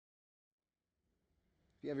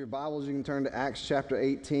If you have your Bibles, you can turn to Acts chapter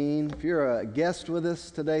 18. If you're a guest with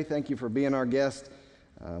us today, thank you for being our guest.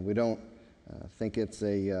 We don't think it's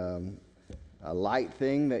a light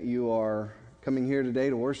thing that you are coming here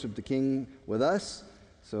today to worship the King with us.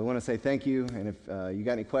 So I want to say thank you. And if you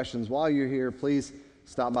got any questions while you're here, please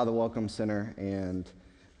stop by the Welcome Center and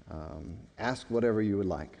ask whatever you would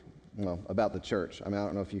like. Well, about the church. I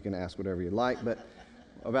don't know if you can ask whatever you'd like, but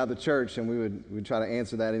about the church, and we'd try to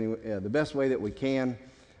answer that the best way that we can.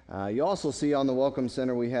 You also see on the Welcome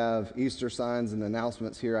Center we have Easter signs and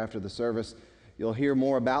announcements here after the service. You'll hear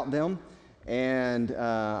more about them, and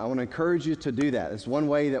I want to encourage you to do that. It's one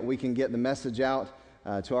way that we can get the message out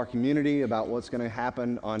to our community about what's going to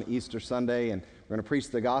happen on Easter Sunday, and we're going to preach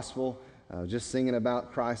the gospel, just singing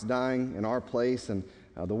about Christ dying in our place, and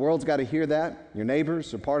the world's got to hear that. Your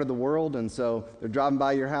neighbors are part of the world, and so they're driving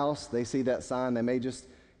by your house, they see that sign, they may just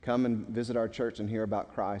come and visit our church and hear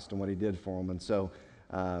about Christ and what he did for them, and so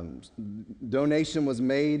donation was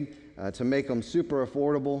made to make them super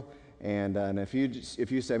affordable, and if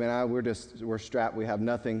you say, man, we're strapped, we have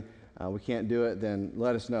nothing, we can't do it, then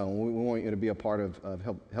let us know. We want you to be a part of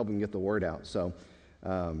helping get the word out. So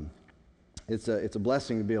it's a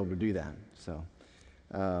blessing to be able to do that. So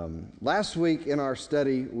last week in our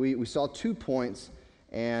study, we saw 2 points,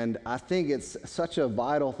 and I think it's such a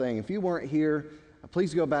vital thing. If you weren't here,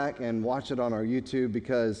 please go back and watch it on our YouTube,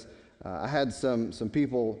 because I had some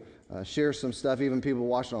people share some stuff, even people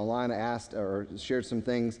watching online asked or shared some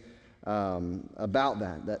things about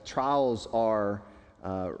that trials are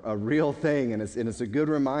a real thing, and it's a good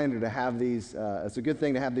reminder to have these, it's a good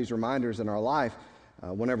thing to have these reminders in our life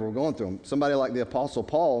whenever we're going through them. Somebody like the Apostle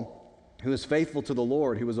Paul, who was faithful to the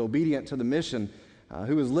Lord, who was obedient to the mission,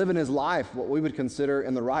 who was living his life what we would consider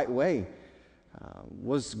in the right way,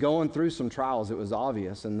 was going through some trials. It was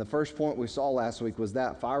obvious. And the first point we saw last week was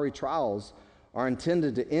that fiery trials are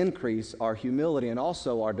intended to increase our humility and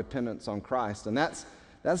also our dependence on Christ. And that's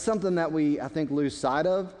something that we, I think, lose sight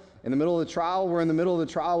of. In the middle of the trial, we're in the middle of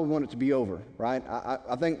the trial, we want it to be over, right?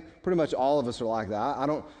 I think pretty much all of us are like that. I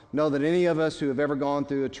don't know that any of us who have ever gone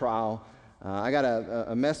through a trial, I got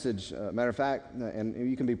a message, matter of fact, and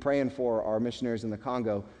you can be praying for our missionaries in the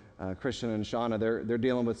Congo, Christian and Shauna. They're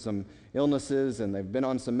dealing with some illnesses, and they've been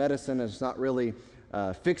on some medicine, and it's not really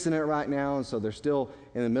fixing it right now, and so they're still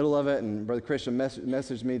in the middle of it. And Brother Christian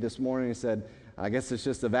messaged me this morning. He said, I guess it's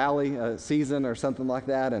just a valley season or something like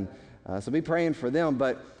that, and so be praying for them.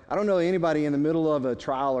 But I don't know anybody in the middle of a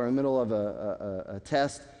trial or in the middle of a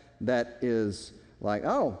test that is like,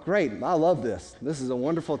 oh, great, I love this. This is a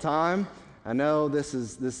wonderful time. I know this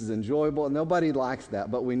is enjoyable. Nobody likes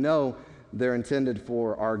that, but we know they're intended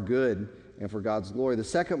for our good and for God's glory. The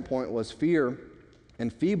second point was fear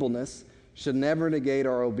and feebleness should never negate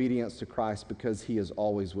our obedience to Christ, because he is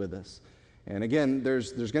always with us. And again,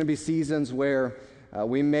 there's going to be seasons where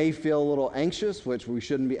we may feel a little anxious, which we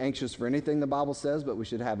shouldn't be anxious for anything the Bible says, but we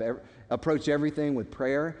should approach everything with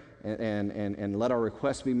prayer and let our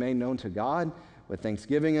requests be made known to God with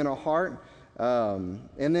thanksgiving in our heart. And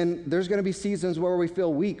then there's going to be seasons where we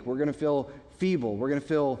feel weak. We're going to feel feeble. We're going to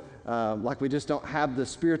feel like we just don't have the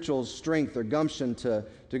spiritual strength or gumption to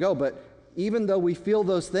go. But even though we feel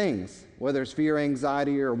those things, whether it's fear,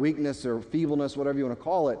 anxiety, or weakness, or feebleness, whatever you want to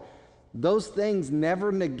call it, those things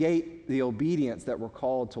never negate the obedience that we're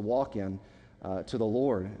called to walk in to the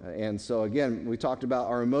Lord. And so again, we talked about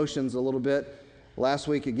our emotions a little bit last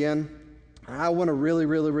week. Again, I want to really,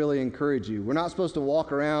 really, really encourage you. We're not supposed to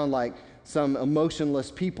walk around like some emotionless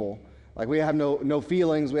people. Like we have no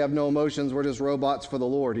feelings, we have no emotions, we're just robots for the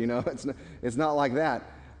Lord, you know. It's not like that.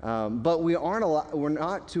 But we're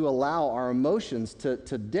not to allow our emotions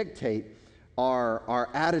to dictate our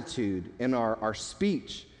attitude and our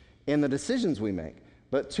speech in the decisions we make.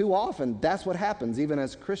 But too often, that's what happens even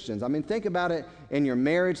as Christians. I mean, think about it in your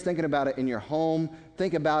marriage, thinking about it in your home,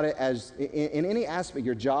 think about it as in any aspect,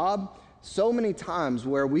 your job. So many times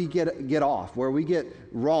where we get off, where we get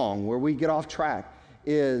wrong, where we get off track,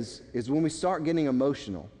 is when we start getting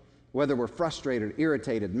emotional, whether we're frustrated,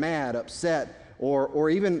 irritated, mad, upset, or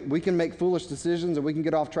even we can make foolish decisions, and we can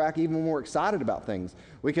get off track even when we're excited about things.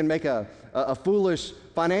 We can make a foolish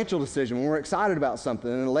financial decision when we're excited about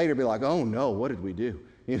something, and then later be like, oh no, what did we do?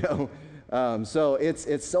 You know, so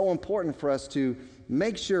it's so important for us to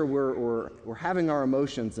make sure we're having our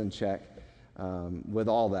emotions in check with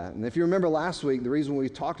all that. And if you remember last week, the reason we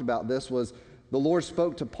talked about this was the Lord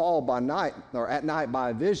spoke to Paul by night, or at night by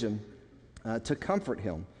a vision, to comfort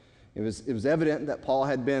him. It was evident that Paul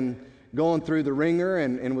had been going through the ringer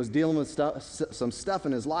and was dealing with some stuff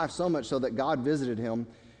in his life, so much so that God visited him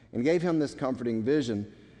and gave him this comforting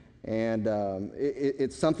vision. And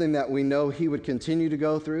it's something that we know he would continue to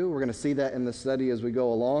go through. We're going to see that in the study as we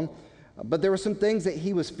go along. But there were some things that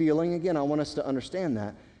he was feeling. Again, I want us to understand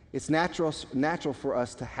that. It's natural for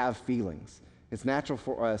us to have feelings. It's natural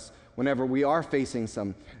for us whenever we are facing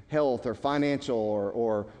some health or financial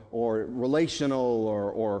or relational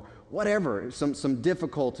or whatever, some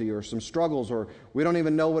difficulty or some struggles, or we don't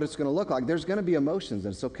even know what it's going to look like. There's going to be emotions,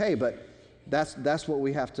 and it's okay, but that's what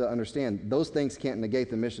we have to understand. Those things can't negate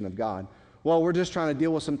the mission of God. Well, we're just trying to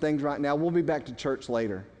deal with some things right now. We'll be back to church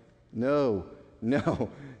later. No.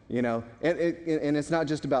 You know, and it's not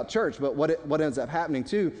just about church, but what ends up happening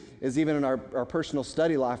too is even in our personal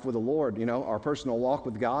study life with the Lord, you know, our personal walk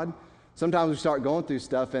with God. Sometimes we start going through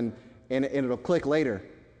stuff and it'll click later.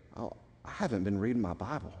 Oh, I haven't been reading my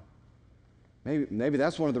Bible. Maybe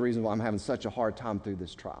that's one of the reasons why I'm having such a hard time through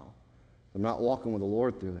this trial. I'm not walking with the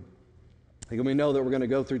Lord through it. And we know that we're going to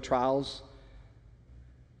go through trials,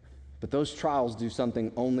 but those trials do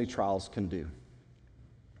something only trials can do.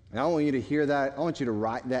 And I want you to hear that. I want you to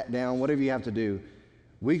write that down, whatever you have to do.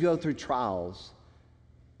 We go through trials,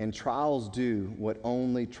 and trials do what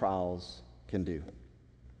only trials can do.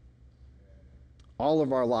 All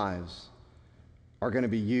of our lives are going to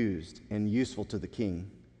be used and useful to the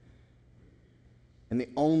King. And the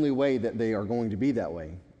only way that they are going to be that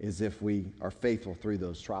way is if we are faithful through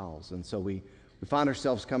those trials. And so we find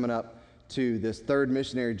ourselves coming up to this third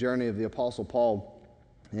missionary journey of the Apostle Paul,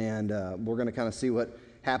 and we're going to kind of see what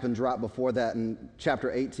happens right before that in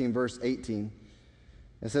chapter 18, verse 18.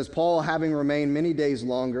 It says, Paul, having remained many days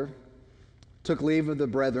longer, took leave of the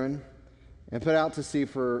brethren and put out to sea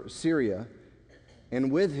for Syria,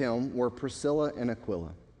 and with him were Priscilla and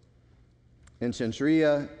Aquila. In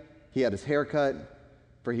Cenchrea, he had his hair cut,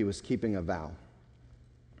 for he was keeping a vow.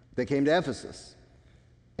 They came to Ephesus,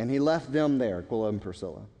 and he left them there, Aquila and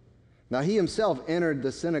Priscilla. Now he himself entered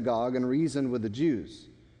the synagogue and reasoned with the Jews.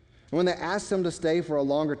 And when they asked him to stay for a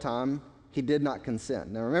longer time, he did not consent.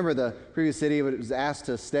 Now remember, the previous city was asked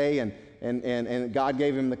to stay, and God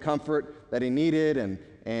gave him the comfort that he needed,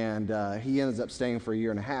 and he ends up staying for a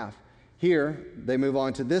year and a half. Here, they move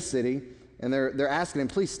on to this city, and they're asking him,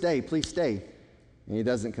 please stay, and he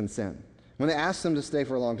doesn't consent. When they asked him to stay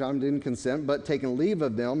for a long time, he didn't consent, but taking leave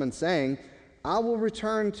of them and saying, I will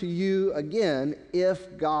return to you again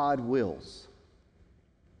if God wills.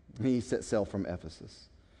 He set sail from Ephesus.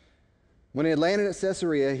 When he had landed at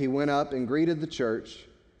Caesarea, he went up and greeted the church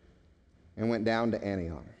and went down to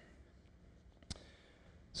Antioch.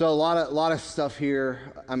 So a lot of stuff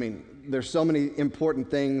here. I mean, there's so many important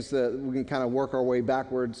things that we can kind of work our way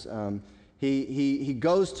backwards. He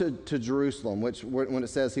goes to Jerusalem, which when it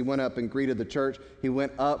says he went up and greeted the church, he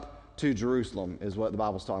went up to Jerusalem is what the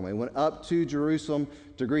Bible's talking about. He went up to Jerusalem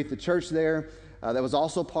to greet the church there. That was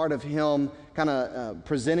also part of him kind of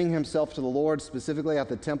presenting himself to the Lord, specifically at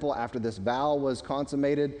the temple after this vow was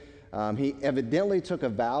consummated. He evidently took a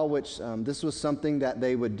vow, which this was something that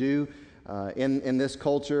they would do in this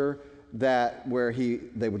culture, that where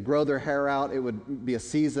they would grow their hair out. It would be a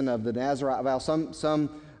season of the Nazirite vow. Some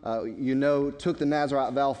took the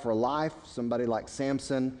Nazirite vow for life. Somebody like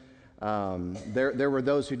Samson. There were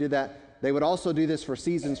those who did that. They would also do this for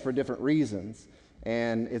seasons for different reasons.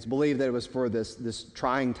 And it's believed that it was for this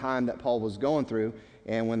trying time that Paul was going through.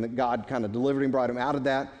 And when God kind of delivered him, brought him out of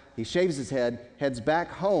that, he shaves his head, heads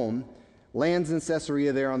back home, lands in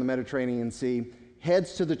Caesarea there on the Mediterranean Sea,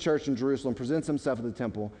 heads to the church in Jerusalem, presents himself at the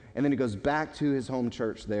temple, and then he goes back to his home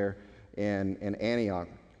church there in Antioch.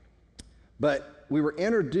 But we were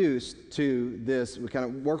introduced to this, we kind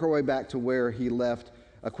of work our way back to where he left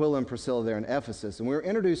Aquila and Priscilla there in Ephesus. And we were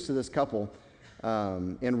introduced to this couple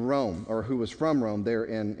in Rome, or who was from Rome there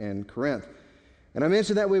in Corinth. And I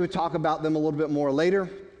mentioned that we would talk about them a little bit more later.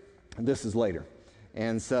 This is later.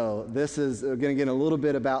 And so this is going to get a little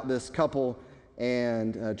bit about this couple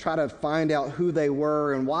and try to find out who they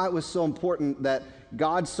were and why it was so important that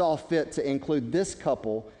God saw fit to include this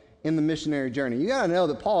couple in the missionary journey. You got to know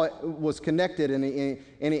that Paul was connected and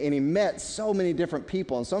he met so many different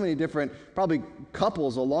people and so many different probably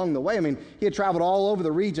couples along the way. I mean, he had traveled all over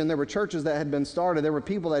the region. There were churches that had been started. There were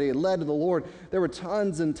people that he had led to the Lord. There were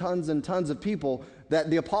tons and tons and tons of people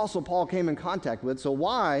that the Apostle Paul came in contact with. So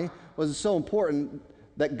why was it so important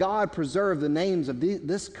that God preserved the names of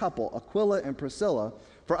this couple, Aquila and Priscilla,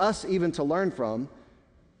 for us even to learn from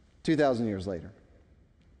 2,000 years later?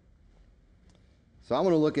 So I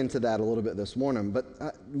want to look into that a little bit this morning,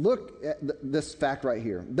 but look at this fact right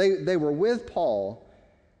here. They were with Paul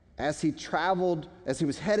as he traveled, as he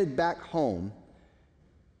was headed back home,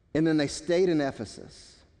 and then they stayed in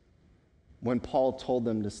Ephesus when Paul told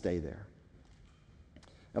them to stay there.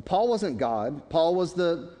 Now, Paul wasn't God. Paul was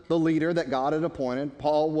the leader that God had appointed.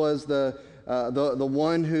 Paul was the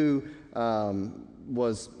one who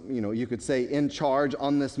was, you could say, in charge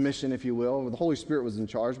on this mission, if you will. The Holy Spirit was in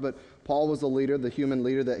charge, but Paul was the leader, the human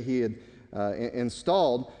leader that he had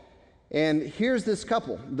installed. And here's this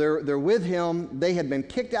couple. They're with him. They had been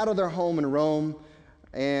kicked out of their home in Rome,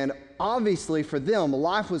 and obviously for them,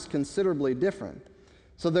 life was considerably different.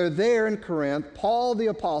 So they're there in Corinth. Paul the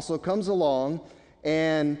apostle comes along,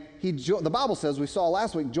 and the Bible says, we saw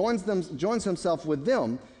last week, joins himself with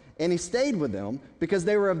them, and he stayed with them because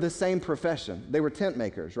they were of the same profession. They were tent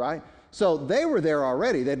makers, right? So they were there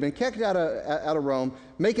already. They'd been kicked out of Rome,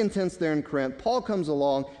 making tents there in Corinth. Paul comes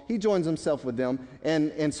along. He joins himself with them.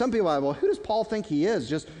 And some people are like, well, who does Paul think he is?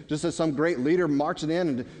 Just as some great leader marching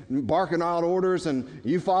in and barking out orders and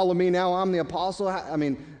you follow me now, I'm the apostle. I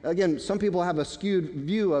mean, again, some people have a skewed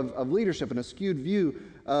view of leadership and a skewed view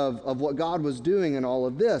of what God was doing in all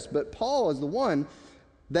of this. But Paul is the one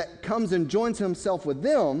that comes and joins himself with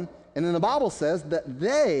them. And then the Bible says that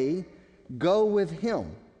they go with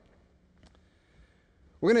him.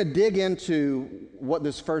 We're going to dig into what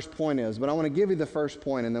this first point is, but I want to give you the first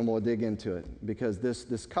point and then we'll dig into it because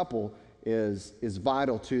this couple is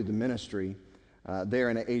vital to the ministry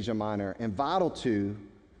there in Asia Minor and vital to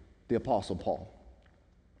the Apostle Paul.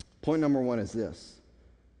 Point number one is this: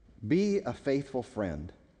 be a faithful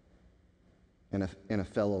friend and a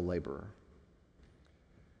fellow laborer.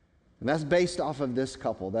 And that's based off of this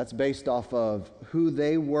couple. That's based off of who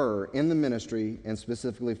they were in the ministry and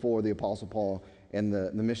specifically for the Apostle Paul and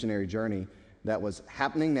the missionary journey that was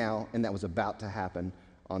happening now and that was about to happen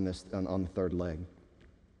on the third leg.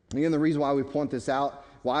 Again, the reason why we point this out,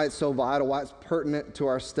 why it's so vital, why it's pertinent to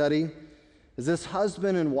our study, is this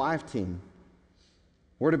husband and wife team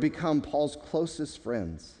were to become Paul's closest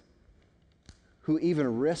friends who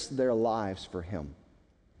even risked their lives for him.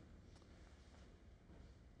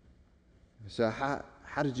 So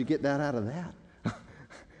how did you get that out of that?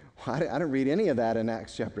 I didn't read any of that in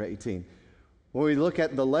Acts chapter 18. When we look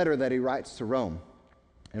at the letter that he writes to Rome,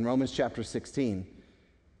 in Romans chapter 16,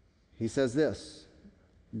 he says this: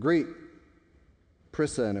 greet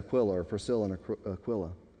Priscilla and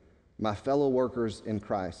Aquila, my fellow workers in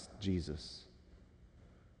Christ Jesus,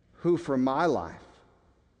 who for my life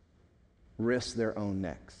risked their own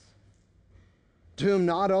necks. To whom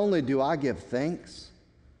not only do I give thanks,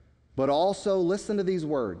 but also, listen to these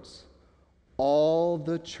words, all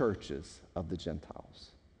the churches of the Gentiles.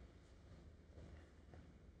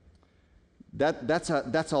 That's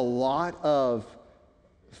a lot of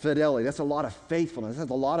fidelity. That's a lot of faithfulness.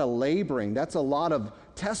 That's a lot of laboring. That's a lot of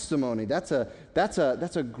testimony. That's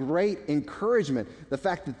a great encouragement. The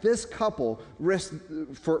fact that this couple risked,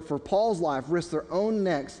 for Paul's life, risked their own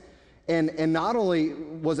necks, and not only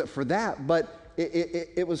was it for that, but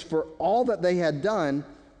it was for all that they had done,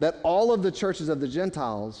 that all of the churches of the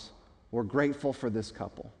Gentiles were grateful for this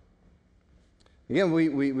couple. Again,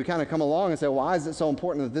 we kind of come along and say, why is it so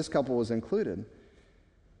important that this couple was included?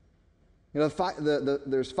 There's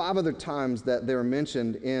 5 other times that they're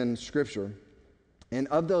mentioned in Scripture. And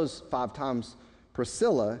of those 5 times,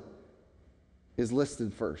 Priscilla is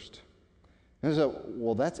listed first. And so,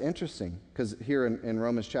 well, that's interesting, because here in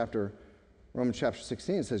Romans chapter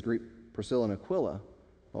 16, it says, greet Priscilla and Aquila.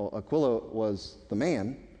 Well, Aquila was the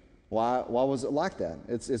man. Why was it like that?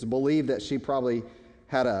 It's believed that she probably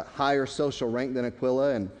had a higher social rank than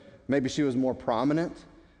Aquila, and maybe she was more prominent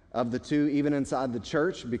of the two, even inside the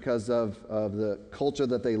church, because of the culture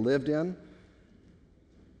that they lived in.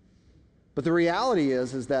 But the reality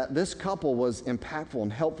is that this couple was impactful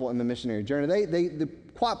and helpful in the missionary journey. They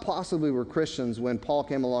quite possibly were Christians when Paul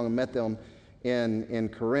came along and met them in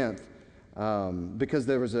Corinth, because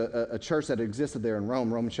there was a church that existed there in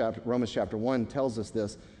Rome. Romans chapter 1 tells us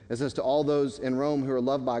this. It says, to all those in Rome who are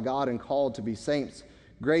loved by God and called to be saints,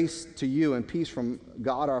 grace to you and peace from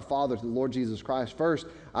God our Father to the Lord Jesus Christ. First,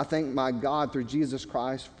 I thank my God through Jesus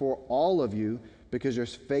Christ for all of you, because your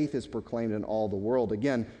faith is proclaimed in all the world.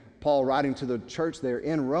 Again, Paul writing to the church there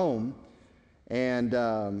in Rome, and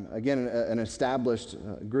again, an established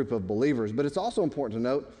group of believers. But it's also important to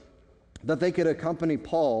note that they could accompany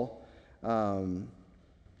Paul.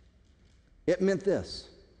 It meant this.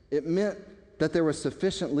 It meant that there was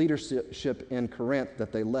sufficient leadership in Corinth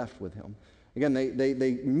that they left with him. Again,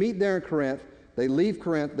 they meet there in Corinth, they leave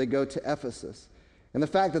Corinth, they go to Ephesus. And the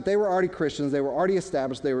fact that they were already Christians, they were already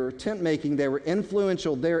established, they were tent making, they were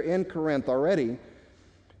influential there in Corinth already.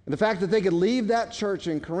 And the fact that they could leave that church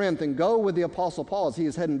in Corinth and go with the Apostle Paul as he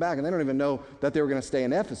is heading back, and they don't even know that they were going to stay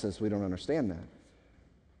in Ephesus. We don't understand that.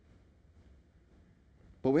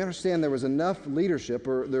 But we understand there was enough leadership,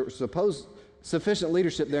 or there was supposed sufficient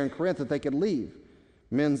leadership there in Corinth that they could leave.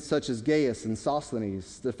 Men such as Gaius and Sosthenes,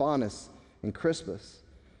 Stephanas and Crispus.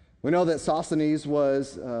 We know that Sosthenes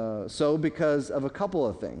was so because of a couple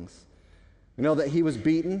of things. We know that he was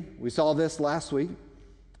beaten. We saw this last week.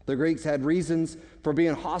 The Greeks had reasons for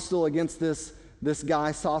being hostile against this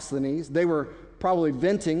guy, Sosthenes. They were probably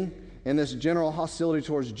venting in this general hostility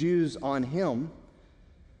towards Jews on him.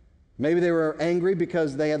 Maybe they were angry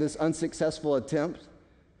because they had this unsuccessful attempt,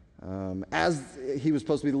 as he was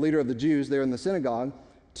supposed to be the leader of the Jews there in the synagogue,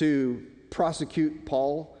 to prosecute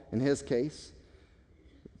Paul in his case.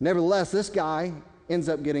 Nevertheless, this guy ends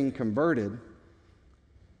up getting converted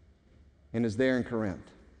and is there in Corinth.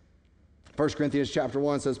 1 Corinthians chapter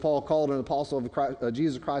 1 says, Paul, called an apostle of Christ,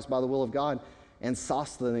 Jesus Christ by the will of God, and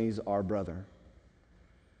Sosthenes our brother.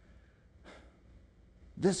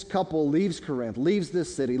 This couple leaves Corinth, leaves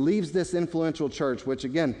this city, leaves this influential church, which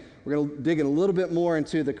again, we're going to dig in a little bit more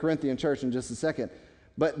into the Corinthian church in just a second.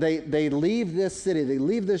 But they leave this city, they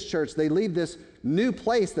leave this church, they leave this new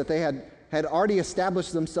place that they had already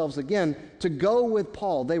established themselves again to go with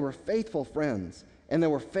Paul. They were faithful friends, and they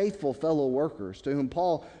were faithful fellow workers to whom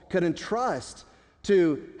Paul could entrust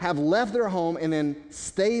to have left their home and then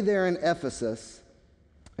stay there in Ephesus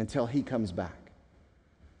until he comes back.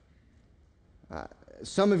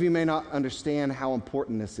 Some of you may not understand how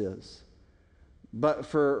important this is, but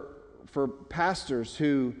for pastors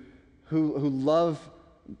who love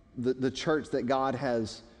the church that God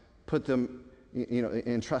has put them,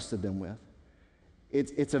 entrusted them with,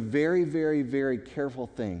 it's a very, very, very careful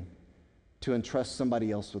thing to entrust somebody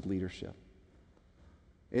else with leadership.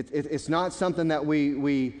 It's not something that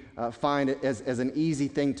we find as an easy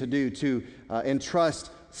thing to do, to entrust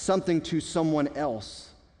something to someone else,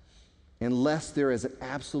 unless there is an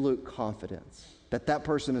absolute confidence that that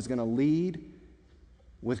person is going to lead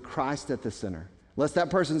with Christ at the center. Unless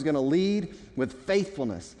that person is going to lead with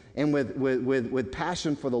faithfulness and with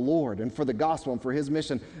passion for the Lord and for the gospel and for his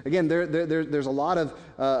mission. Again, there's a lot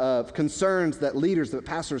of concerns that leaders, that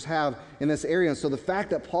pastors have in this area. And so the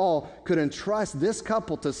fact that Paul could entrust this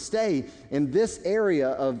couple to stay in this area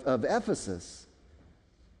of Ephesus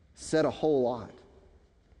said a whole lot.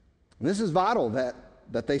 And this is vital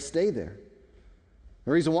that they stay there.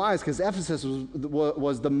 The reason why is because Ephesus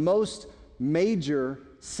was the most major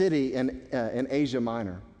city in Asia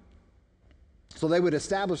Minor. So they would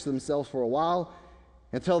establish themselves for a while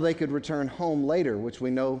until they could return home later, which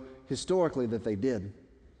we know historically that they did.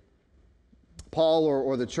 Paul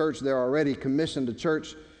or the church there already commissioned a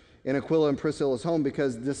church in Aquila and Priscilla's home,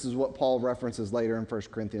 because this is what Paul references later in 1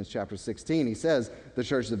 Corinthians chapter 16. He says, the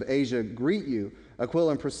churches of Asia greet you.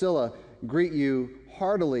 Aquila and Priscilla greet you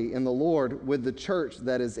heartily in the Lord with the church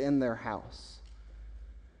that is in their house.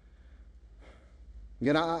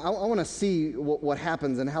 Again, I want to see what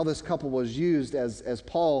happens and how this couple was used as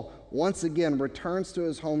Paul once again returns to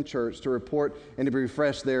his home church to report and to be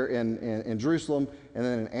refreshed there in Jerusalem and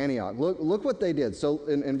then in Antioch. Look what they did. So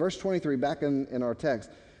in verse 23, back in our text,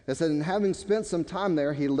 it said, and having spent some time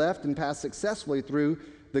there, he left and passed successfully through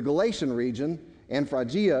the Galatian region and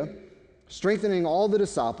Phrygia, strengthening all the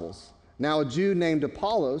disciples. Now a Jew named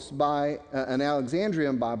Apollos, by an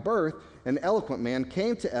Alexandrian by birth, an eloquent man,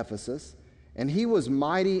 came to Ephesus, and he was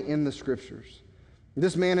mighty in the Scriptures.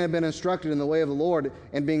 This man had been instructed in the way of the Lord,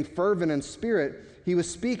 and being fervent in spirit, he was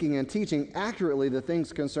speaking and teaching accurately the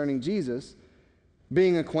things concerning Jesus,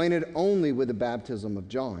 being acquainted only with the baptism of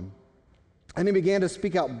John. And he began to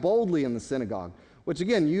speak out boldly in the synagogue, which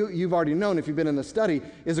again, you've already known if you've been in the study,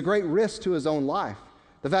 is a great risk to his own life.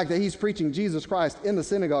 The fact that he's preaching Jesus Christ in the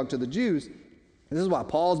synagogue to the Jews. This is why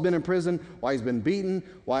Paul's been in prison, why he's been beaten,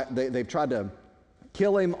 why they've tried to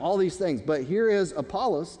kill him, all these things. But here is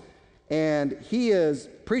Apollos, and he is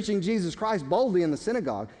preaching Jesus Christ boldly in the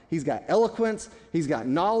synagogue. He's got eloquence, he's got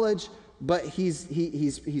knowledge, but he's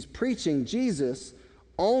preaching Jesus,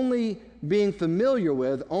 only being familiar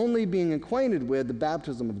with, only being acquainted with the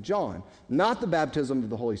baptism of John, not the baptism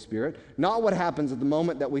of the Holy Spirit, not what happens at the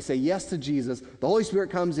moment that we say yes to Jesus. The Holy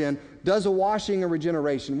Spirit comes in, does a washing and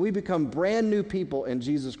regeneration. We become brand new people in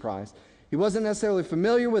Jesus Christ. He wasn't necessarily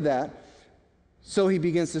familiar with that, so he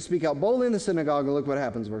begins to speak out boldly in the synagogue, and look what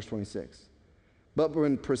happens, verse 26. But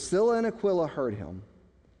when Priscilla and Aquila heard him,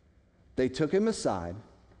 they took him aside,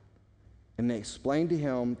 and they explained to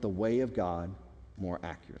him the way of God more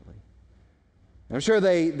accurately. I'm sure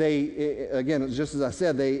they again, just as I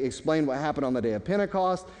said, they explained what happened on the day of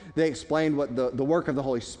Pentecost. They explained what the work of the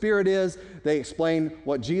Holy Spirit is. They explained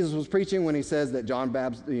what Jesus was preaching when he says that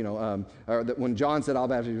or that when John said, I'll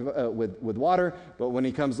baptize you with water, but when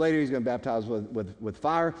he comes later, he's going to baptize with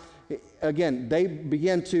fire. Again, they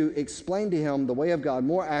began to explain to him the way of God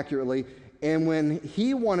more accurately, And when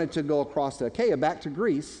he wanted to go across to Achaia, back to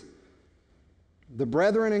Greece, the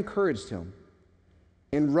brethren encouraged him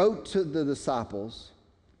and wrote to the disciples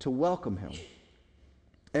to welcome him.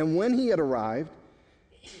 And when he had arrived,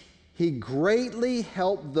 he greatly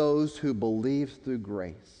helped those who believed through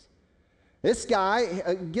grace. This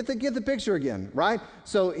guy, get the picture again, right?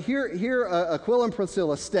 So here Aquila and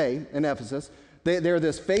Priscilla stay in Ephesus. They're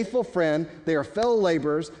this faithful friend. They are fellow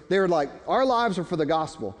laborers. They're like, our lives are for the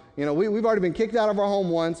gospel. You know, we've already been kicked out of our home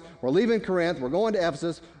once. We're leaving Corinth. We're going to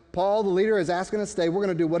Ephesus. Paul, the leader, is asking us to stay. We're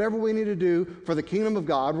going to do whatever we need to do for the kingdom of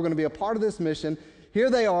God. We're going to be a part of this mission. Here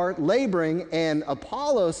they are laboring, and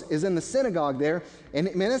Apollos is in the synagogue there.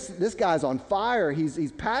 And man, this guy's on fire.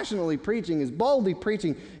 He's passionately preaching. He's boldly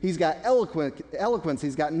preaching. He's got eloquence.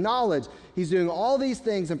 He's got knowledge. He's doing all these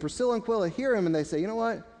things. And Priscilla and Aquila hear him, and they say, you know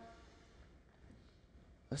what?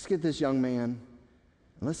 Let's get this young man,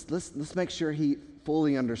 and let's make sure he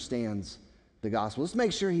fully understands the gospel. Let's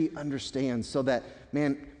make sure he understands so that,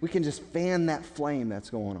 man, we can just fan that flame that's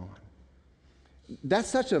going on. That's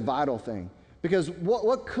such a vital thing. Because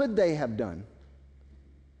what could they have done?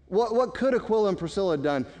 What could Aquila and Priscilla have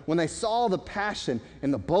done when they saw the passion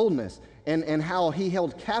and the boldness and how he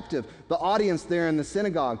held captive the audience there in the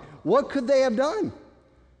synagogue? What could they have done?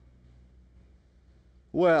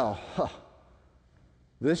 Well,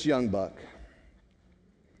 this young buck,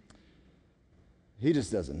 he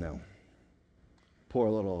just doesn't know.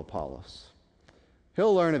 Poor little Apollos.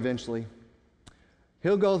 He'll learn eventually.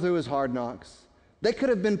 He'll go through his hard knocks. They could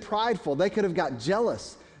have been prideful. They could have got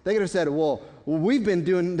jealous. They could have said, well, we've been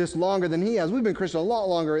doing this longer than he has. We've been Christian a lot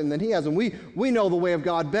longer than he has, and we know the way of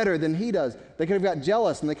God better than he does. They could have got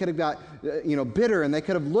jealous, and they could have got bitter, and they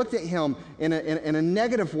could have looked at him in a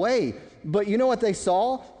negative way. But you know what they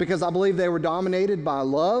saw? Because I believe they were dominated by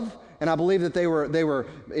love, and I believe that they were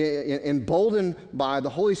emboldened by the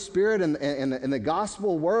Holy Spirit and the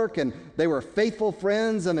gospel work, and they were faithful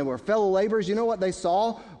friends, and they were fellow laborers. You know what they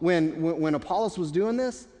saw when Apollos was doing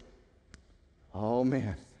this? Oh,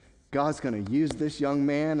 man, God's going to use this young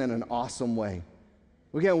man in an awesome way.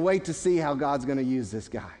 We can't wait to see how God's going to use this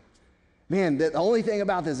guy. Man, the only thing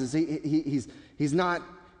about this is he's not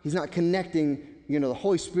connecting, the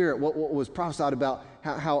Holy Spirit, what was prophesied about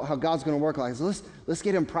how God's going to work like this. So let's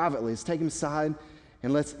get him privately. Let's take him aside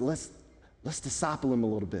and let's disciple him a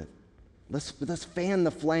little bit. Let's fan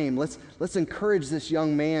the flame. Let's encourage this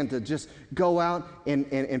young man to just go out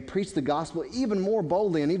and preach the gospel even more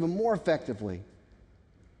boldly and even more effectively.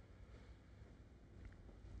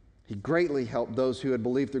 He greatly helped those who had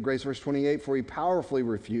believed through grace. Verse 28, for he powerfully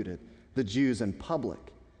refuted the Jews in public.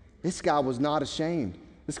 This guy was not ashamed.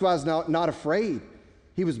 This guy was not afraid.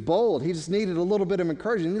 He was bold. He just needed a little bit of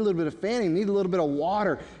encouragement. He needed a little bit of fanning. He needed a little bit of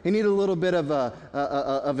water. He needed a little bit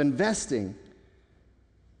of investing.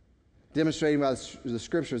 Demonstrating by the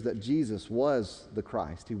scriptures that Jesus was the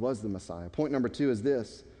Christ. He was the Messiah. Point number 2 is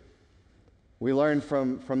this. We learn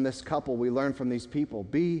from this couple, we learn from these people,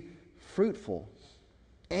 be fruitful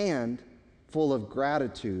and full of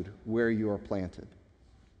gratitude where you are planted.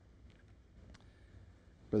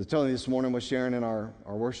 Brother Tony this morning was sharing in our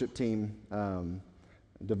worship team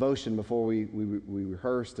devotion before we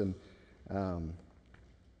rehearsed, and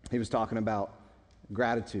he was talking about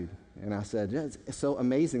gratitude. And I said, yeah, it's so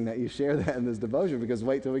amazing that you share that in this devotion, because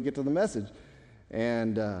wait till we get to the message.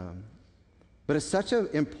 And but it's such an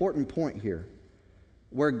important point here.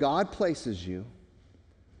 Where God places you,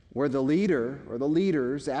 where the leader or the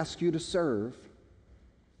leaders ask you to serve,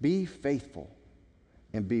 be faithful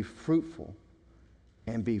and be fruitful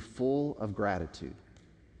and be full of gratitude.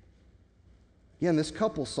 Again, this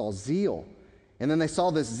couple saw zeal, and then they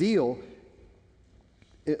saw this zeal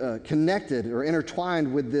connected or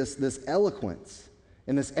intertwined with this eloquence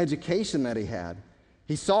and this education that he had.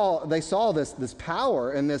 They saw this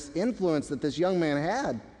power and this influence that this young man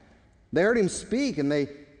had. They heard him speak, and they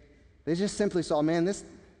just simply saw, man, this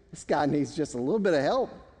guy needs just a little bit of help.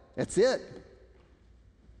 That's it.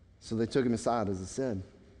 So they took him aside, as I said.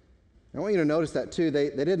 I want you to notice that too. They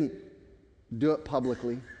didn't do it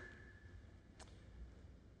publicly.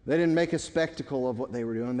 They didn't make a spectacle of what they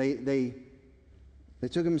were doing. They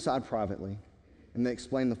took him aside privately, and they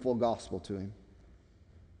explained the full gospel to him.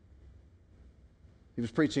 He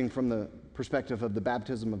was preaching from the perspective of the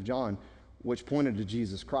baptism of John, which pointed to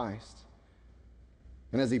Jesus Christ.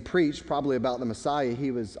 And as he preached, probably about the Messiah,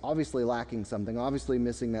 he was obviously lacking something, obviously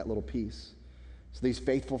missing that little piece. So these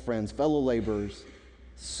faithful friends, fellow laborers,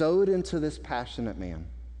 sowed into this passionate man,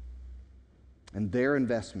 and their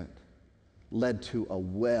investment led to a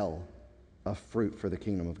well of fruit for the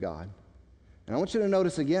kingdom of God. And I want you to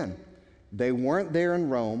notice again, they weren't there in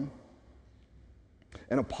Rome.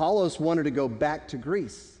 And Apollos wanted to go back to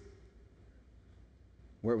Greece,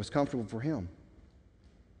 where it was comfortable for him.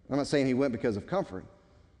 I'm not saying he went because of comfort.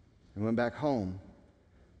 He went back home.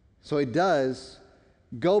 So he does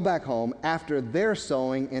go back home after their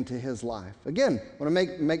sowing into his life. Again, I want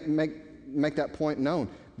to make that point known.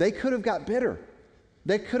 They could have got bitter.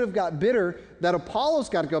 They could have got bitter that Apollos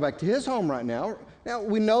got to go back to his home right now. Now,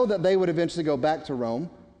 we know that they would eventually go back to Rome,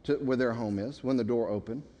 to where their home is, when the door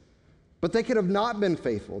opened. But they could have not been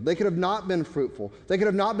faithful. They could have not been fruitful. They could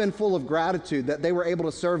have not been full of gratitude that they were able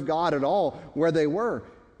to serve God at all where they were.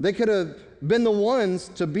 They could have been the ones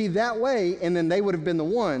to be that way, and then they would have been the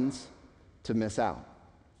ones to miss out.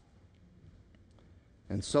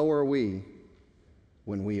 And so are we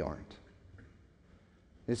when we aren't.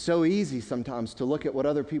 It's so easy sometimes to look at what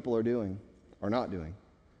other people are doing or not doing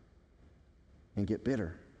and get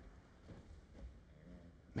bitter.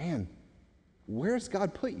 Man, where's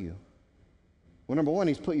God put you? Well, number one,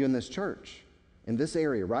 He's put you in this church, in this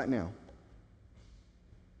area right now.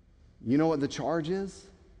 You know what the charge is?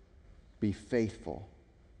 Be faithful.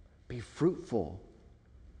 Be fruitful.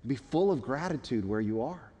 Be full of gratitude where you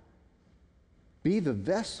are. Be the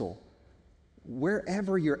vessel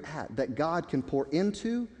wherever you're at that God can pour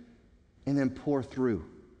into and then pour through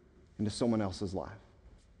into someone else's life.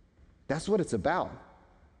 That's what it's about.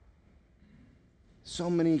 So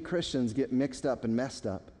many Christians get mixed up and messed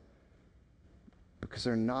up because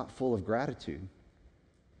they're not full of gratitude.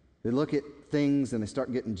 They look at things and they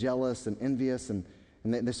start getting jealous and envious, and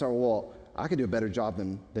they start, well, I could do a better job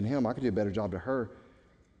than him. I could do a better job to her.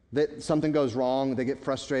 That something goes wrong, they get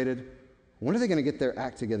frustrated. When are they going to get their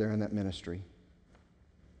act together in that ministry?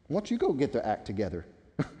 Why don't you go get their act together?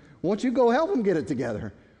 Why don't you go help them get it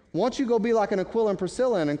together? Why don't you go be like an Aquila and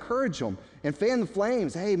Priscilla and encourage them and fan the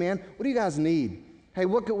flames? Hey, man, what do you guys need? Hey,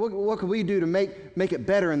 what could we do to make it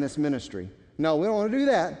better in this ministry? No, we don't want to do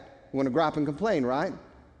that. We want to gripe and complain, right?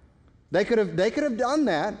 They could have done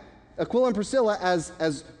that. Aquila and Priscilla,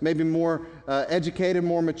 as maybe more educated,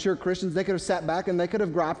 more mature Christians, they could have sat back and they could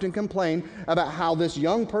have griped and complained about how this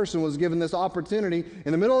young person was given this opportunity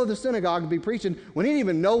in the middle of the synagogue to be preaching when he didn't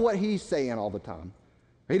even know what he's saying all the time.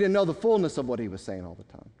 He didn't know the fullness of what he was saying all the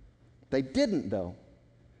time. They didn't, though.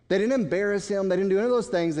 They didn't embarrass him. They didn't do any of those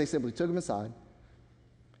things. They simply took him aside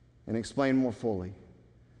and explained more fully.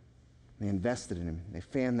 They invested in him. They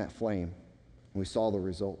fanned that flame, and we saw the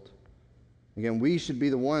result. Again, we should be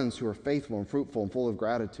the ones who are faithful and fruitful and full of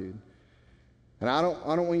gratitude. And I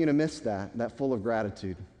don't want you to miss that full of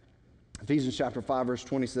gratitude. Ephesians chapter 5, verse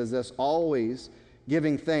 20 says this, always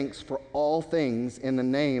giving thanks for all things in the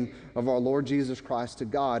name of our Lord Jesus Christ to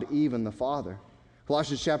God, even the Father.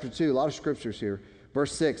 Colossians chapter 2, a lot of scriptures here.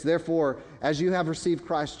 Verse 6, therefore, as you have received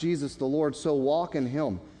Christ Jesus the Lord, so walk in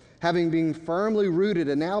Him, having been firmly rooted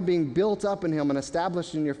and now being built up in Him and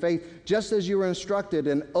established in your faith, just as you were instructed,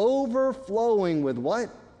 and overflowing with what?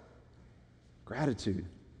 Gratitude.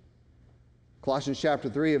 Colossians chapter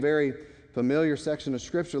 3, a very familiar section of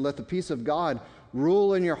Scripture. Let the peace of God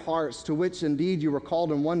rule in your hearts, to which indeed you were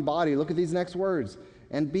called in one body. Look at these next words.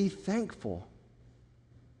 And be thankful.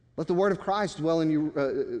 Let the word of Christ dwell in you,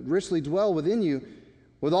 richly dwell within you,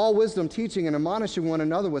 with all wisdom, teaching and admonishing one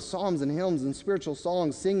another with psalms and hymns and spiritual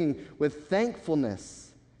songs, singing with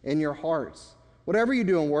thankfulness in your hearts. Whatever you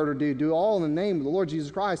do in word or deed, do all in the name of the Lord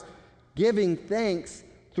Jesus Christ, giving thanks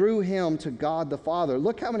through Him to God the Father.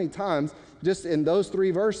 Look how many times, just in those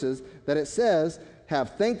 3 verses, that it says,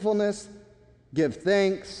 have thankfulness, give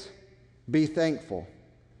thanks, be thankful.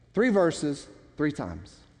 3 verses, 3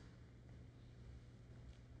 times.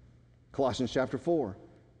 Colossians chapter 4,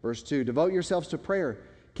 verse 2, devote yourselves to prayer,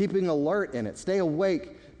 keeping alert in it. Stay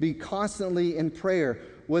awake. Be constantly in prayer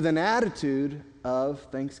with an attitude of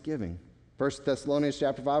thanksgiving. 1 Thessalonians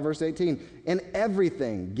chapter 5, verse 18, in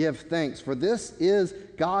everything give thanks, for this is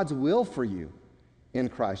God's will for you in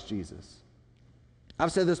Christ Jesus.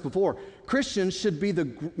 I've said this before. Christians should be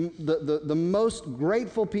the most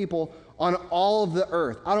grateful people on all of the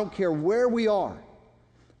earth. I don't care where we are.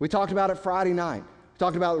 We talked about it Friday night.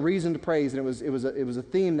 Talked about reason to praise, and it was a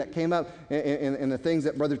theme that came up in the things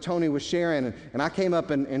that Brother Tony was sharing, and I came up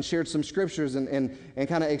and shared some scriptures and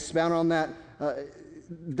kind of expounded on that.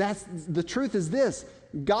 That's the truth is this: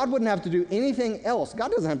 God wouldn't have to do anything else.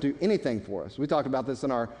 God doesn't have to do anything for us. We talked about this in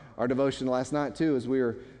our devotion last night too, as we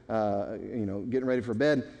were getting ready for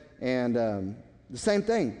bed, and the same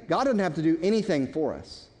thing. God doesn't have to do anything for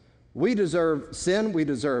us. We deserve sin. We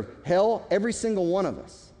deserve hell. Every single one of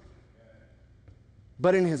us.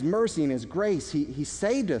 But in His mercy and His grace, He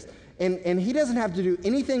saved us. And He doesn't have to do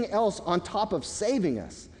anything else on top of saving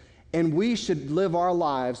us. And we should live our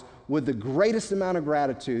lives with the greatest amount of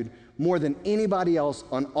gratitude, more than anybody else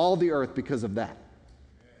on all the earth because of that.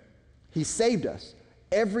 He saved us.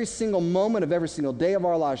 Every single moment of every single day of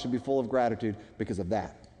our lives should be full of gratitude because of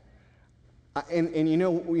that. And you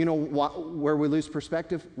know where we lose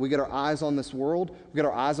perspective? We get our eyes on this world. We get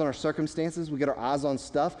our eyes on our circumstances. We get our eyes on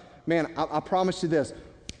stuff. Man, I promise you this.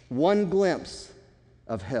 One glimpse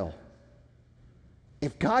of hell.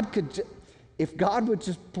 If God would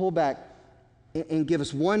just pull back and give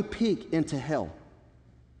us one peek into hell,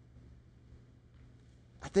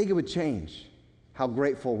 I think it would change how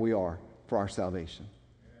grateful we are for our salvation.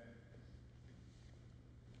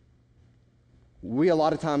 We a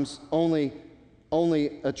lot of times only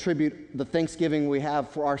attribute the thanksgiving we have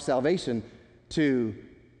for our salvation to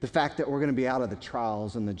the fact that we're going to be out of the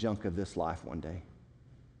trials and the junk of this life one day.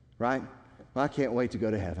 Right? Well, I can't wait to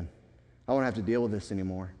go to heaven. I won't have to deal with this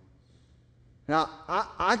anymore. Now,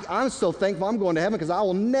 I'm so thankful I'm going to heaven because I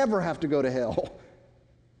will never have to go to hell.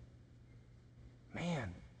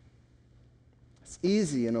 Man, it's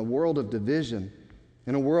easy in a world of division,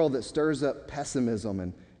 in a world that stirs up pessimism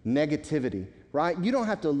and negativity, right? You don't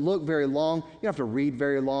have to look very long. You don't have to read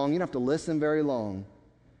very long. You don't have to listen very long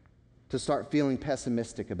to start feeling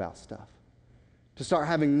pessimistic about stuff, to start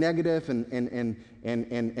having negative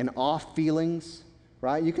and off feelings,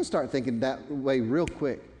 right? You can start thinking that way real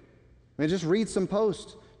quick. I mean, just read some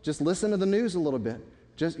posts. Just listen to the news a little bit.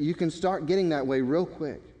 You can start getting that way real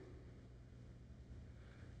quick.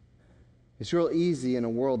 It's real easy in a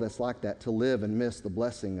world that's like that to live and miss the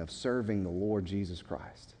blessing of serving the Lord Jesus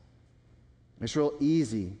Christ. It's real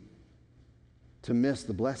easy to miss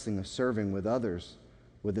the blessing of serving with others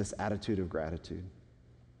with this attitude of gratitude.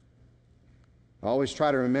 I always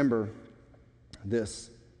try to remember this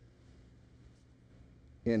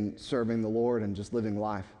in serving the Lord and just living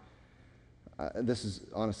life. This is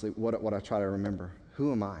honestly what I try to remember.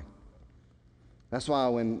 Who am I? That's why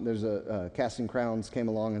when there's Casting Crowns came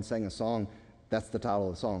along and sang a song, that's the title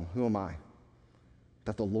of the song. Who am I?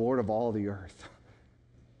 That the Lord of all the earth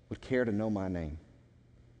would care to know my name,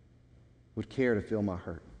 would care to feel my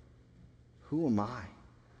hurt. Who am I?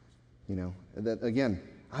 You know, that again,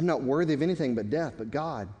 I'm not worthy of anything but death, but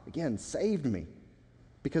God, again, saved me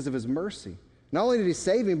because of his mercy. Not only did he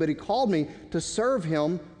save me, but he called me to serve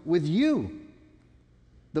him with you,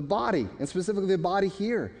 the body, and specifically the body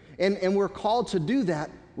here. And we're called to do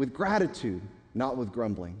that with gratitude, not with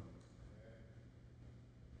grumbling.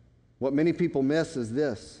 What many people miss is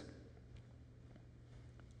this.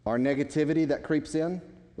 Our negativity that creeps in.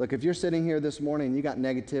 Look, if you're sitting here this morning and you got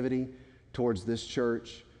negativity towards this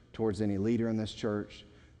church, towards any leader in this church,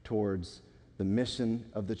 towards the mission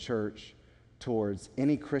of the church, towards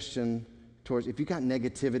any Christian, if you've got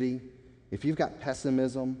negativity, if you've got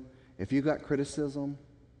pessimism, if you've got criticism,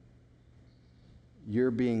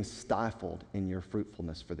 you're being stifled in your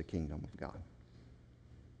fruitfulness for the kingdom of God.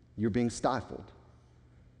 You're being stifled.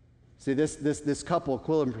 See, this couple,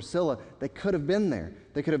 Aquila and Priscilla, they could have been there.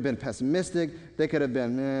 They could have been pessimistic. They could have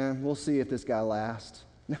been, we'll see if this guy lasts.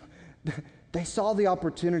 No, they saw the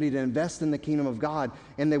opportunity to invest in the kingdom of God,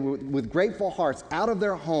 and they were, with grateful hearts, out of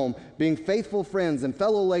their home, being faithful friends and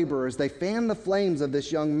fellow laborers, they fanned the flames of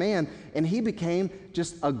this young man, and he became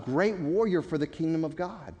just a great warrior for the kingdom of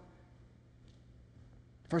God.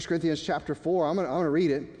 1 Corinthians chapter 4, I'm going to read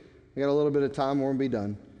it. We got a little bit of time, we're going to be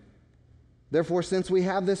done. Therefore, since we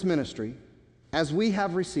have this ministry, as we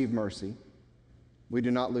have received mercy, we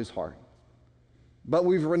do not lose heart. But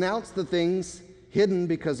we've renounced the things hidden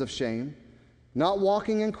because of shame, not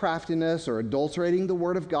walking in craftiness or adulterating the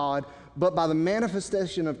word of God, but by the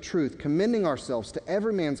manifestation of truth, commending ourselves to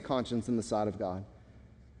every man's conscience in the sight of God.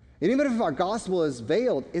 And even if our gospel is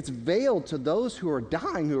veiled, it's veiled to those who are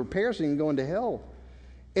dying, who are perishing and going to hell,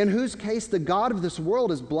 in whose case the God of this world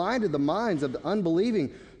has blinded the minds of the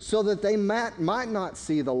unbelieving, so that they might not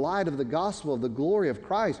see the light of the gospel of the glory of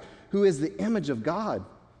Christ, who is the image of God.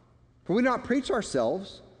 For we do not preach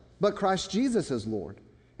ourselves, but Christ Jesus as Lord,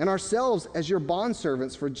 and ourselves as your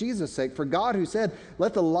bondservants for Jesus' sake. For God, who said,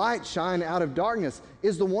 "Let the light shine out of darkness,"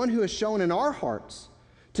 is the one who has shown in our hearts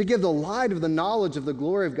to give the light of the knowledge of the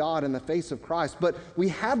glory of God in the face of Christ. But we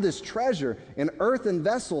have this treasure in earthen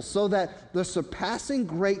vessels, so that the surpassing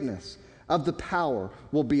greatness of the power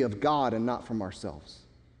will be of God and not from ourselves.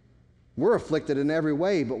 We're afflicted in every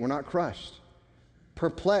way, but we're not crushed.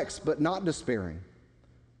 Perplexed, but not despairing.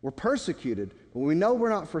 We're persecuted, but we know we're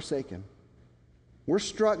not forsaken. We're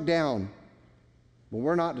struck down, but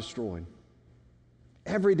we're not destroyed.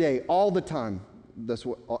 Every day, all the time, that's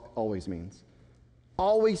what always means.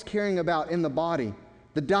 Always carrying about in the body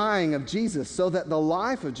the dying of Jesus, so that the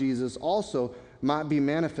life of Jesus also might be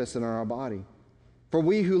manifested in our body. For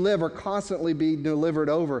we who live are constantly being delivered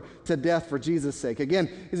over to death for Jesus' sake. Again,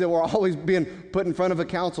 he said we're always being put in front of a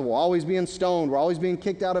council. We're always being stoned. We're always being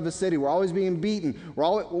kicked out of a city. We're always being beaten.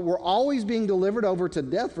 We're always being delivered over to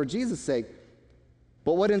death for Jesus' sake.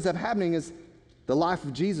 But what ends up happening is the life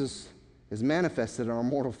of Jesus is manifested in our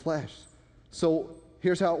mortal flesh. So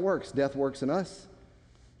here's how it works. Death works in us,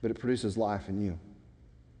 but it produces life in you.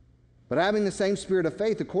 But having the same spirit of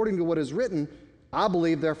faith, according to what is written, I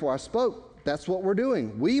believe, therefore I spoke. That's what we're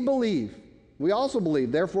doing. We believe. We also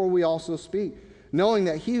believe. Therefore, we also speak, knowing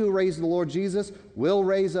that he who raised the Lord Jesus will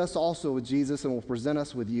raise us also with Jesus and will present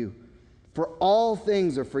us with you. For all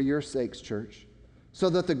things are for your sakes, church, so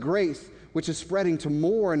that the grace which is spreading to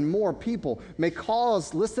more and more people may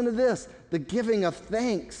cause, listen to this, the giving of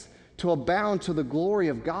thanks to abound to the glory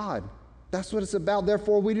of God. That's what it's about.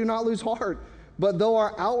 Therefore, we do not lose heart. But though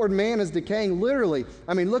our outward man is decaying, literally,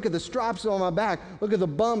 I mean, look at the stripes on my back. Look at the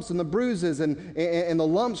bumps and the bruises and the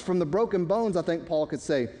lumps from the broken bones, I think Paul could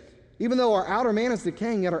say. Even though our outer man is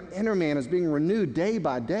decaying, yet our inner man is being renewed day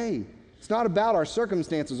by day. It's not about our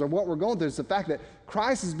circumstances or what we're going through. It's the fact that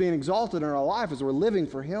Christ is being exalted in our life as we're living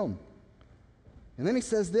for him. And then he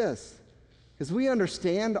says this, as we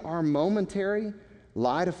understand our momentary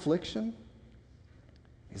light affliction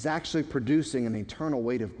is actually producing an eternal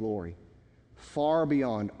weight of glory, far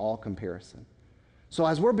beyond all comparison. So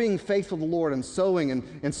as we're being faithful to the Lord and sowing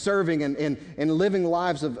and serving and living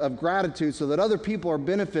lives of gratitude so that other people are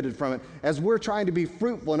benefited from it, as we're trying to be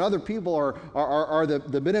fruitful and other people are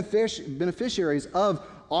the beneficiaries of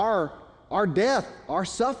our death, our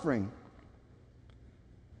suffering,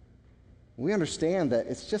 we understand that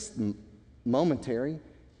it's just momentary.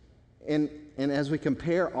 And as we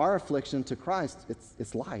compare our affliction to Christ,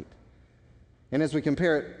 it's light. And as we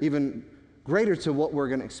compare it even greater to what we're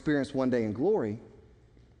going to experience one day in glory,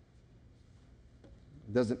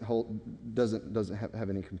 doesn't have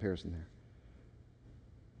any comparison there.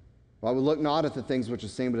 While we look not at the things which are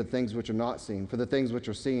seen, but at the things which are not seen. For the things which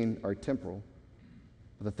are seen are temporal,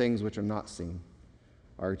 but the things which are not seen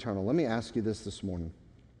are eternal. Let me ask you this morning.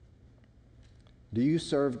 Do you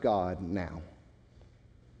serve God now?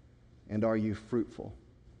 And are you fruitful?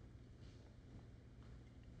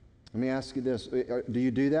 Let me ask you this. Do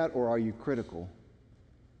you do that, or are you critical?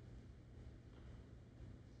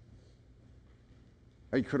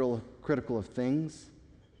 Are you critical of things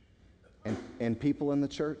and people in the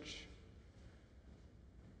church?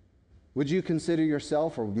 Would you consider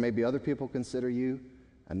yourself, or maybe other people consider you,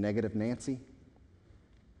 a negative Nancy?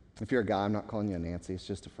 If you're a guy, I'm not calling you a Nancy. It's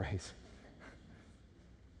just a phrase.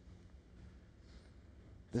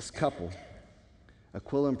 This couple,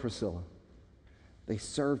 Aquila and Priscilla, they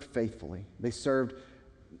served faithfully. They served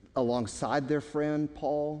alongside their friend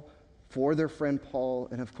Paul, for their friend Paul,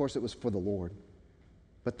 and of course it was for the Lord.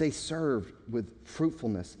 But they served with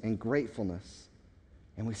fruitfulness and gratefulness.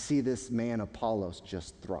 And we see this man Apollos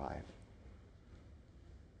just thrive.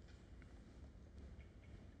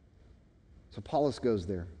 So Apollos goes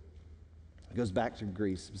there. He goes back to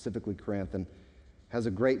Greece, specifically Corinth, and has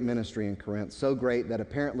a great ministry in Corinth, so great that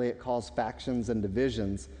apparently it caused factions and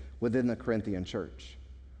divisions within the Corinthian church.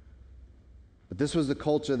 But this was the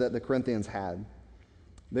culture that the Corinthians had.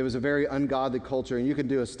 There was a very ungodly culture, and you could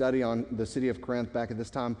do a study on the city of Corinth back at this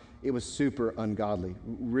time. It was super ungodly,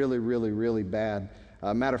 really, really, really bad.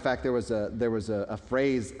 Matter of fact, there was a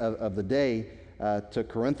phrase of the day to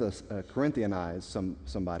Corinthianize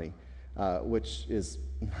somebody, which is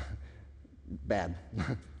bad,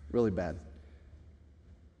 really bad.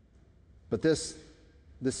 But this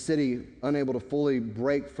city, unable to fully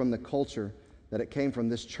break from the culture that it came from,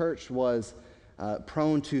 this church was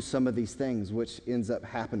prone to some of these things, which ends up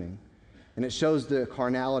happening. And it shows the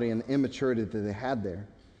carnality and the immaturity that they had there.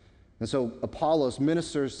 And so Apollos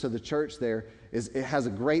ministers to the church there. It has a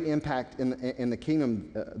great impact in the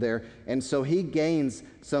kingdom there. And so he gains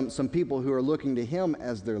some people who are looking to him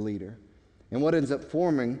as their leader. And what ends up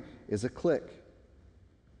forming is a clique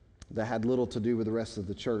that had little to do with the rest of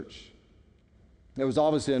the church. There was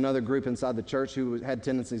obviously another group inside the church who had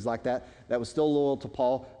tendencies like that was still loyal to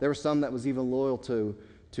Paul. There were some that was even loyal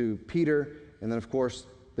to Peter. And then, of course,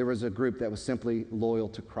 there was a group that was simply loyal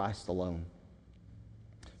to Christ alone.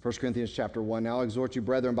 1 Corinthians chapter 1, now I exhort you,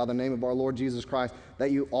 brethren, by the name of our Lord Jesus Christ,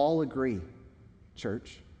 that you all agree,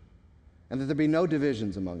 church, and that there be no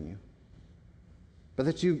divisions among you, but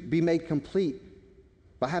that you be made complete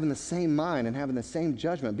by having the same mind and having the same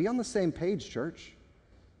judgment. Be on the same page, church.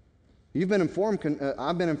 I've been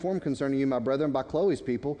informed concerning you, my brethren, by Chloe's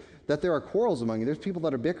people, that there are quarrels among you. There's people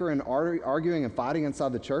that are bickering, arguing, and fighting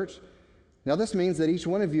inside the church. Now, this means that each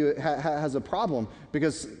one of you has a problem,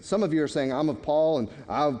 because some of you are saying, I'm of Paul, and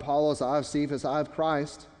I have Apollos, I have Cephas, I have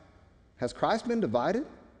Christ. Has Christ been divided?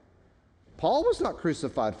 Paul was not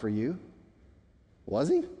crucified for you, was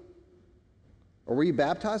he? Or were you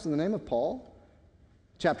baptized in the name of Paul?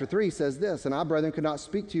 Chapter 3 says this, and I, brethren, could not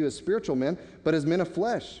speak to you as spiritual men, but as men of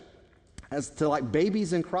flesh, as to like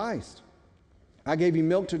babies in Christ. I gave you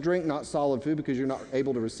milk to drink, not solid food, because you're not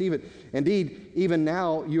able to receive it. Indeed, even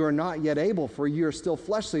now you are not yet able, for you are still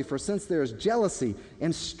fleshly, for since there is jealousy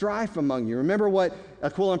and strife among you. Remember what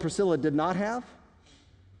Aquila and Priscilla did not have?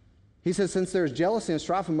 He says, since there is jealousy and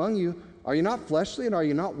strife among you, are you not fleshly, and are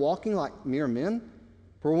you not walking like mere men?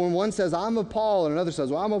 For when one says, I'm of Paul, and another says,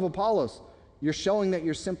 well, I'm of Apollos, you're showing that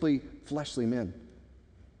you're simply fleshly men.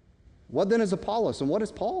 What then is Apollos, and what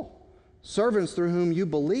is Paul? Servants through whom you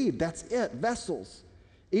believe. That's it. Vessels.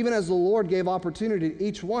 Even as the Lord gave opportunity to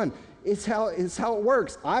each one. It's how it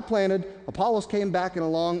works. I planted, Apollos came back and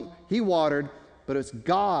along, he watered, but it's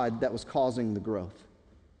God that was causing the growth.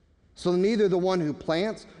 So neither the one who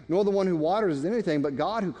plants nor the one who waters is anything, but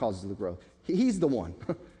God who causes the growth. He's the one.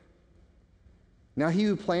 Now he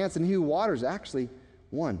who plants and he who waters, actually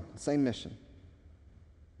one, same mission.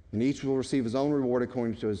 And each will receive his own reward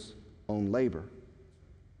according to his own labor.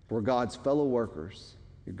 We're God's fellow workers.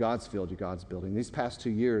 You're God's field, you're God's building. These past 2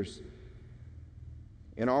 years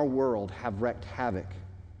in our world have wreaked havoc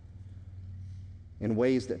in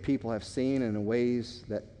ways that people have seen and in ways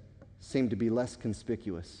that seem to be less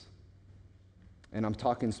conspicuous. And I'm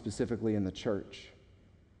talking specifically in the church.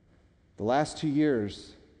 The last 2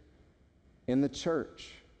 years in the church,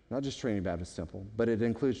 not just Trinity Baptist Temple, but it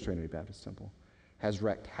includes Trinity Baptist Temple, has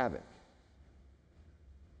wreaked havoc.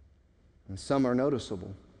 And some are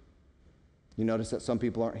noticeable. You notice that some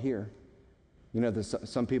people aren't here. You know that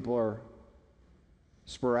some people are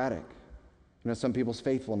sporadic. You know, some people's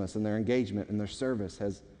faithfulness and their engagement and their service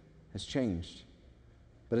has changed.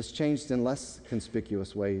 But it's changed in less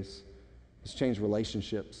conspicuous ways. It's changed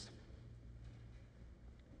relationships.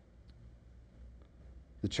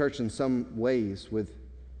 The church in some ways with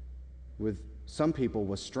some people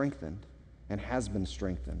was strengthened and has been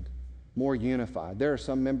strengthened, more unified. There are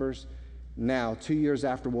some members now, 2 years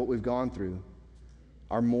after what we've gone through,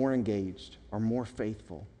 are more engaged, are more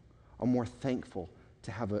faithful, are more thankful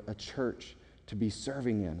to have a church to be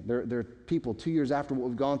serving in. There are people 2 years after what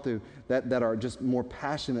we've gone through that are just more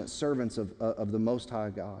passionate servants of the Most High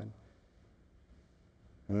God.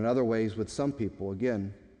 And in other ways, with some people,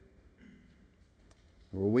 again,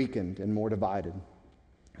 we're weakened and more divided.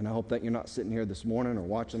 And I hope that you're not sitting here this morning or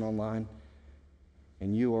watching online,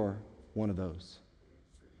 and you are one of those.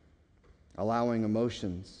 Allowing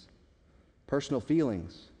emotions, personal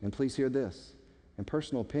feelings, and please hear this, and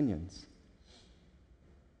personal opinions,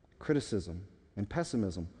 criticism, and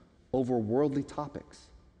pessimism over worldly topics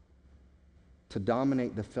to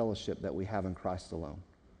dominate the fellowship that we have in Christ alone.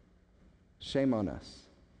 Shame on us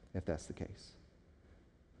if that's the case.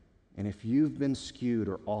 And if you've been skewed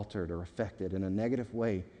or altered or affected in a negative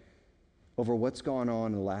way over what's gone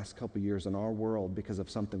on in the last couple of years in our world because of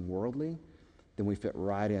something worldly, then we fit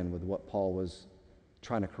right in with what Paul was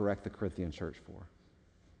trying to correct the Corinthian church for.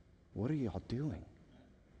 What are y'all doing?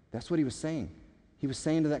 That's what he was saying. He was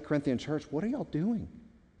saying to that Corinthian church, what are y'all doing?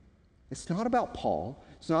 It's not about Paul.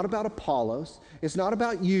 It's not about Apollos. It's not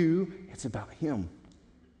about you. It's about him.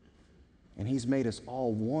 And he's made us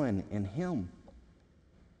all one in him.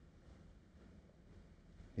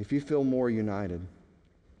 If you feel more united,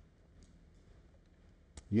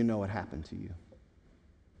 you know what happened to you.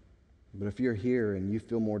 But if you're here and you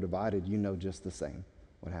feel more divided, you know just the same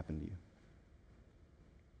what happened to you.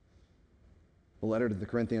 The letter to the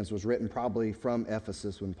Corinthians was written probably from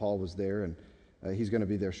Ephesus when Paul was there, and he's going to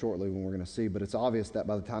be there shortly when we're going to see. But it's obvious that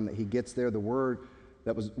by the time that he gets there, the word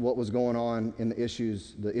that was what was going on in the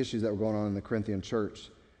issues that were going on in the Corinthian church,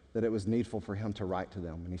 that it was needful for him to write to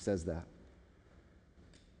them, and he says that.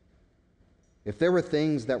 If there were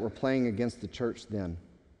things that were playing against the church then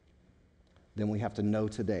we have to know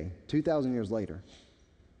today, 2,000 years later,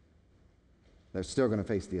 they're still going to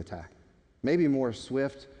face the attack. Maybe more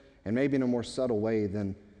swift and maybe in a more subtle way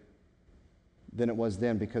than it was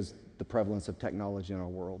then because the prevalence of technology in our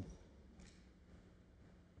world.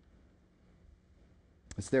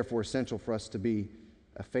 It's therefore essential for us to be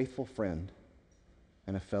a faithful friend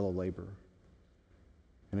and a fellow laborer.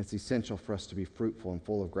 And it's essential for us to be fruitful and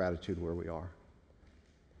full of gratitude where we are.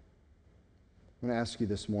 I'm going to ask you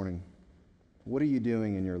this morning, what are you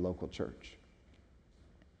doing in your local church?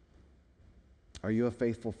 Are you a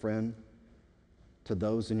faithful friend to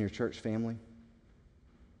those in your church family?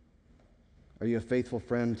 Are you a faithful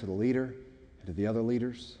friend to the leader and to the other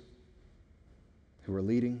leaders? who are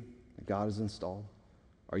leading, that God has installed?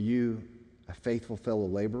 Are you a faithful fellow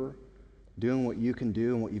laborer, doing what you can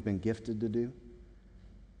do and what you've been gifted to do?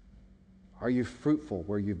 Are you fruitful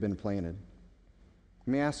where you've been planted?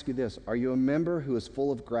 Let me ask you this. Are you a member who is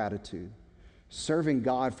full of gratitude, serving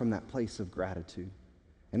God from that place of gratitude,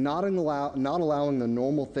 and not allowing the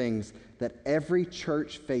normal things that every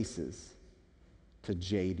church faces to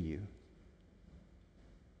jade you,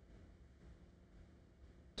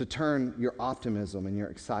 to turn your optimism and your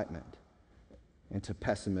excitement into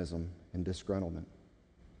pessimism and disgruntlement?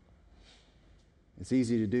 It's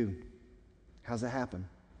easy to do. How's that happen?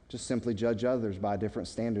 Just simply judge others by a different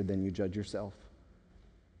standard than you judge yourself.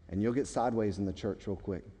 And you'll get sideways in the church real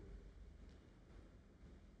quick.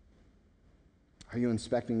 Are you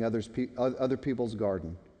inspecting other people's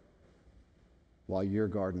garden while your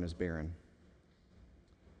garden is barren?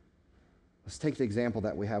 Let's take the example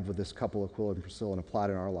that we have with this couple, Aquila and Priscilla, and apply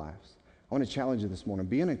it in our lives. I want to challenge you this morning.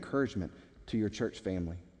 Be an encouragement to your church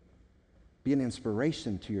family. Be an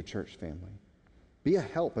inspiration to your church family. Be a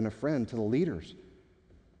help and a friend to the leaders.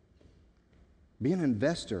 Be an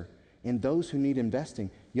investor in those who need investing.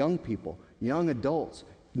 Young people, young adults,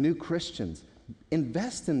 new Christians.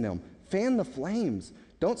 Invest in them. Fan the flames.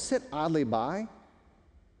 Don't sit idly by.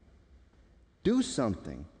 Do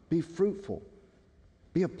something. Be fruitful.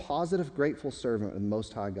 Be a positive, grateful servant of the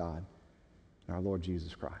Most High God and our Lord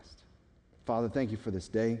Jesus Christ. Father, thank you for this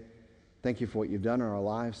day. Thank you for what you've done in our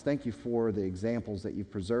lives. Thank you for the examples that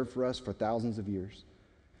you've preserved for us for thousands of years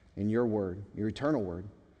in your word, your eternal word.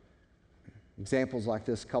 Examples like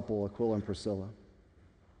this couple, Aquila and Priscilla.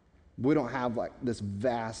 We don't have like this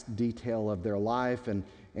vast detail of their life and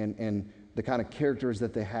the kind of characters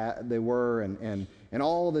that they were and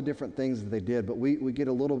all the different things that they did, but we get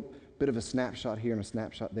a little bit of a snapshot here and a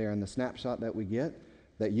snapshot there, and the snapshot that we get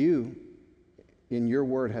that you in your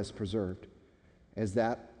word has preserved is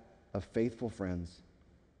that of faithful friends,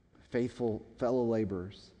 faithful fellow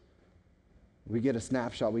laborers. We get a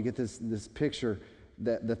snapshot, we get this picture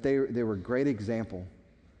that they were a great example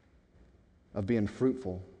of being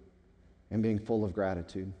fruitful and being full of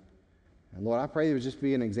gratitude. And Lord, I pray it would just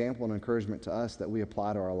be an example and encouragement to us that we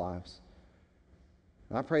apply to our lives.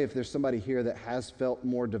 And I pray if there's somebody here that has felt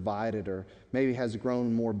more divided or maybe has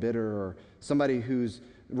grown more bitter, or somebody whose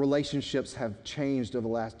relationships have changed over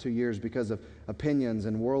the last 2 years because of opinions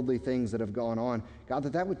and worldly things that have gone on, God,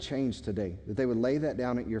 that would change today, that they would lay that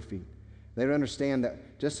down at your feet. They would understand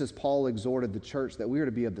that just as Paul exhorted the church, that we are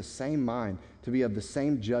to be of the same mind, to be of the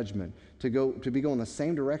same judgment, to be going the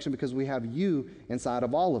same direction, because we have you inside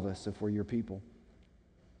of all of us if we're your people.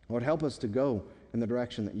 Lord, help us to go in the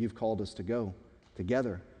direction that you've called us to go,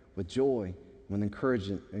 together with joy, with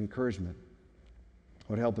encouragement.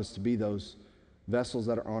 Lord, help us to be those vessels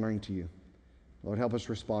that are honoring to you. Lord, help us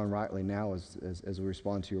respond rightly now as we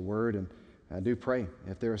respond to your word. And I do pray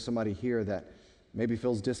if there is somebody here that maybe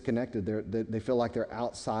feels disconnected, they feel like they're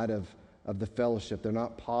outside of the fellowship, they're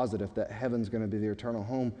not positive that heaven's going to be their eternal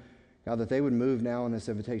home, God, that they would move now in this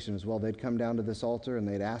invitation as well. They'd come down to this altar and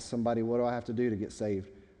they'd ask somebody, what do I have to do to get saved?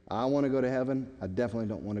 I want to go to heaven. I definitely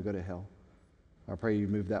don't want to go to hell. I pray you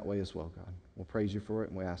move that way as well, God. We'll praise you for it,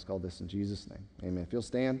 and we ask all this in Jesus' name. Amen. If you'll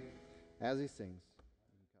stand as he sings.